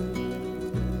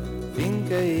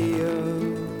io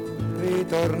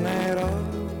ritornerò.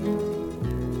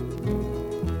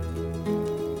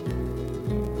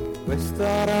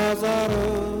 Questa rosa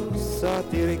rossa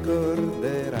ti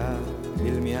ricorderà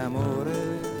il mio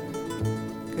amore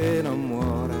che non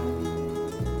muore.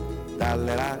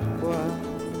 Dalle l'acqua,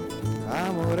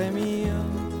 amore mio,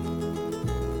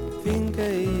 finché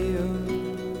io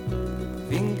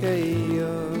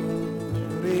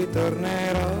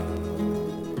ritornerò.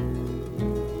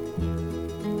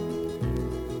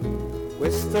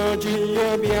 Questo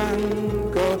giglio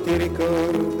bianco ti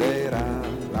ricorderà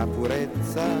la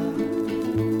purezza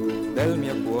del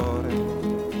mio cuore.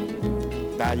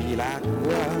 Dagli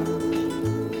l'acqua,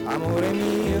 amore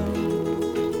mio,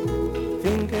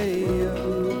 finché io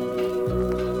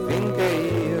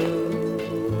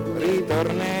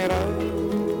ritornerò.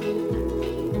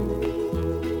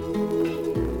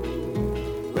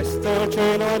 Questo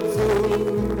cielo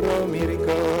azzurro mi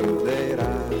ricorderà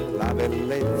la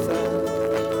bellezza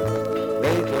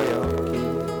dei tuoi occhi.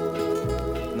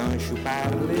 Non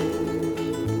sciuparli,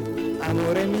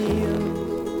 amore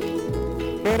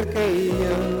mio, perché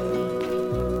io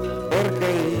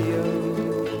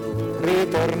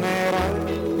ritornerò.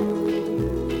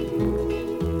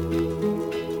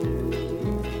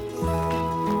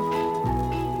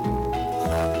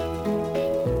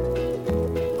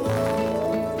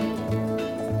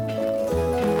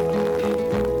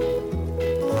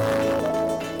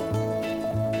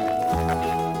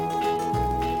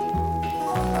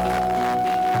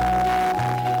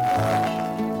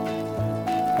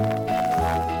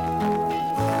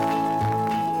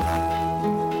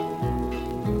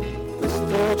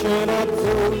 Cielo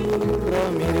azzurro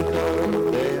mi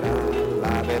ricorderà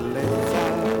la bellezza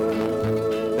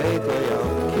dei tuoi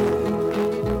occhi.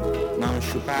 Non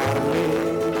sciuparli,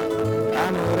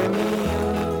 amore mio,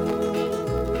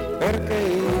 perché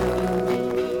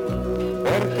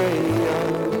io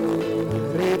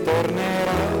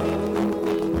ritornerò.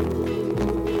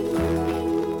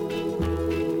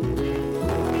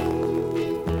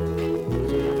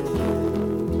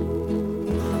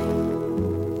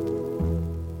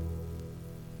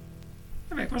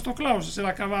 Questo Klaus se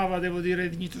la cavava, devo dire,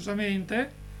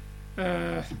 dignitosamente.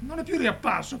 Non è più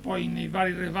riapparso poi nei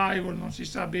vari revival, non si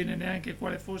sa bene neanche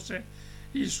quale fosse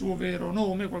il suo vero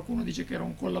nome. Qualcuno dice che era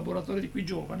un collaboratore di quei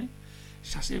giovani,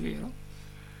 sa se è vero.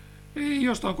 E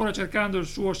io sto ancora cercando il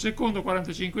suo secondo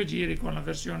 45 giri con la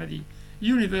versione di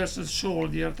Universal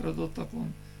Soldier, tradotta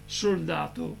con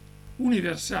soldato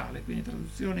universale, quindi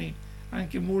traduzioni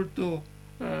anche molto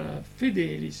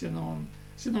fedeli se non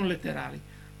letterali.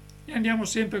 E andiamo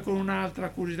sempre con un'altra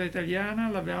curiosità italiana,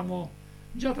 l'avevamo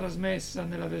già trasmessa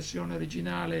nella versione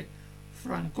originale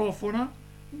francofona,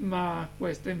 ma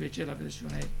questa invece è la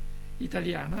versione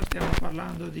italiana. Stiamo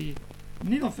parlando di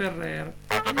Nino Ferrer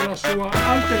e la sua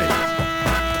Alterezza.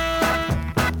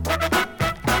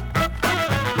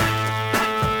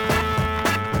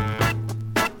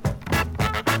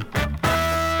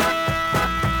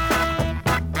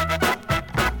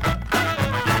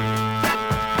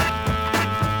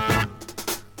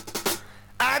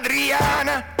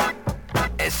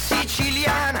 È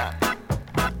siciliana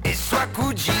e sua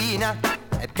cugina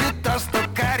è piuttosto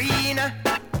carina,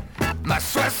 ma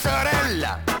sua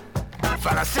sorella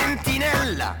fa la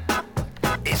sentinella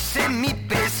e se mi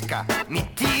pesca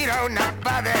mi tira una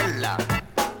padella.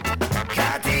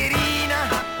 Caterina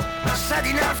sa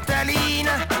di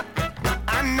naftalina,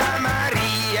 Anna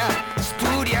Maria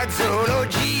studia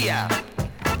zoologia,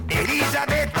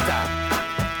 Elisabetta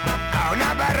ha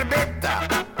una barbetta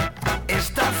e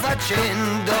sta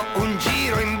facendo un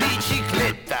giro in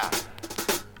bicicletta.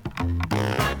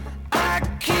 A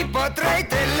chi potrei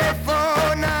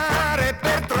telefonare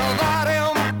per trovare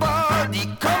un po'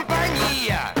 di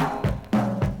compagnia?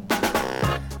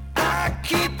 A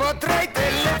chi potrei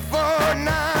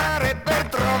telefonare per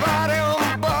trovare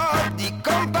un po' di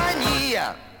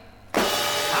compagnia?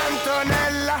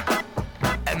 Antonella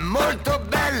è molto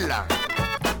bella,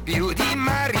 più di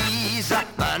Marisa,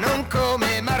 ma non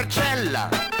come Marcella.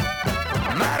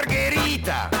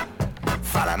 Margherita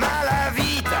fa la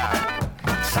malavita,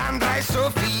 Sandra e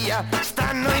Sofia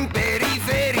stanno in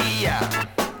periferia.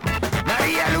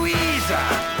 Maria Luisa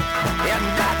è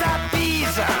andata a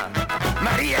Pisa,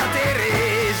 Maria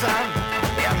Teresa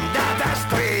è andata a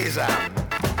Stresa,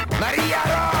 Maria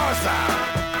Rosa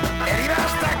è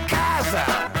rimasta a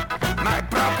casa, ma è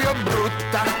proprio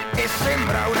brutta e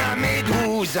sembra una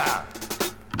medusa.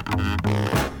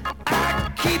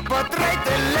 A chi potrei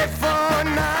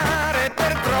telefonare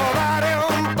per trovare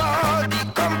un po'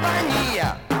 di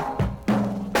compagnia?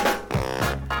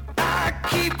 A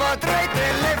chi potrei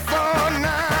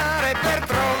telefonare per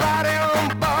trovare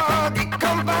un po' di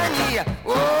compagnia?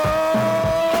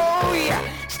 Oh yeah,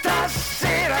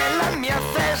 stasera è la mia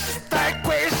festa e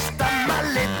questa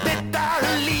maledetta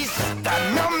lista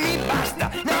non mi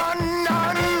basta. No,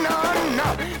 no, no,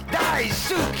 no, dai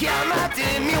su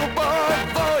chiamatemi un po'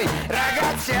 voi,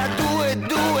 ragazzi a 2,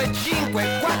 2,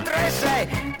 5, 4 e 6.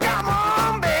 Come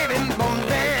on baby, bom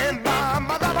bam bam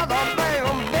ba da ba da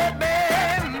bam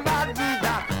baby ba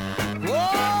da. Oh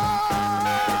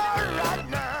right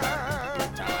now.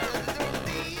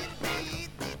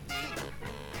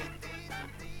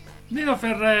 Nino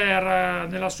Ferrer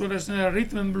nella sua versione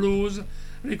Rhythm and Blues.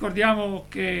 Ricordiamo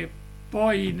che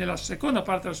poi nella seconda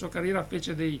parte della sua carriera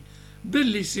fece dei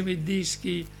bellissimi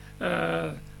dischi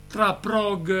tra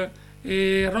prog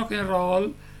e rock and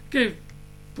roll che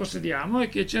possediamo e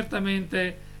che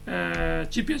certamente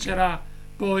ci piacerà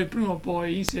poi prima o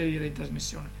poi inserire in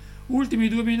trasmissione. Ultimi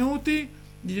 2 minuti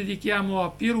li dedichiamo a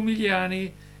Piero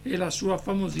Umiliani e la sua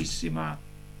famosissima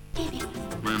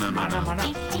Mana Mana.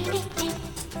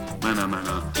 Mana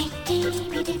Mana.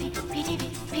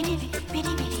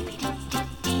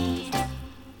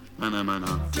 Mana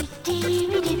Mana.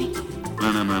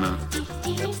 Mana Mana.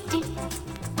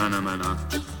 Mana Mana.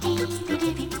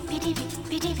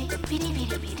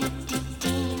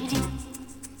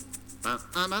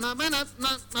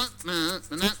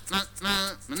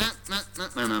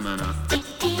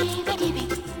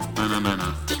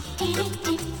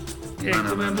 Che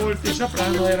come molti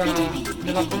sapranno era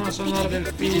nella colonna sonora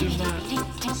del film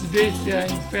Svezia,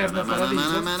 Inferno,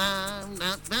 Paradiso.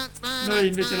 Noi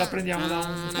invece la prendiamo da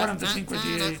un 45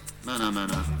 di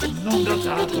non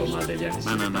datato ma degli anni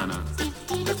 70.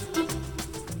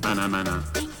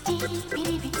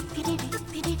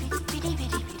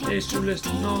 E sulle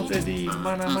note di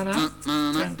Mana Mana,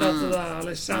 cantato da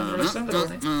Alessandro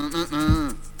Alessandroni,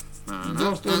 il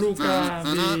vostro Luca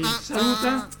vi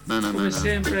saluta come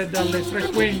sempre dalle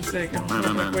frequenze che non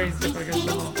sono frequenze perché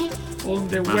sono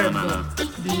onde web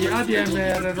di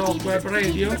ADMR Rock Web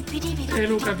Radio, e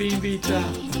Luca vi invita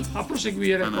a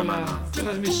proseguire con la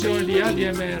trasmissione di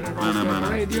ADMR Rock Web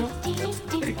Radio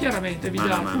e chiaramente vi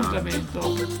dà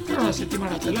appuntamento per una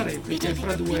settimana per la replica e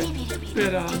fra 2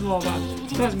 per la nuova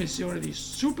trasmissione di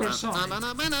Supersonic.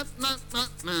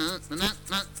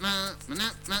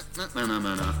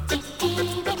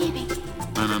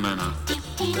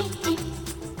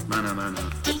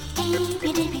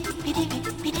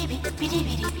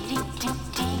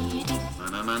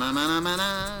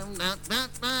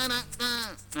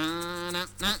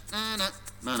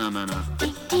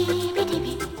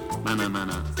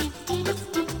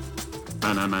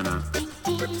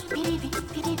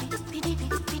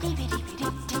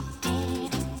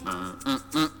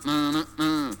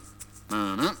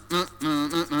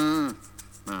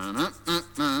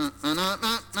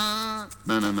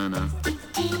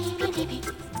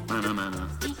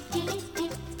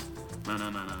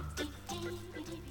 Mana.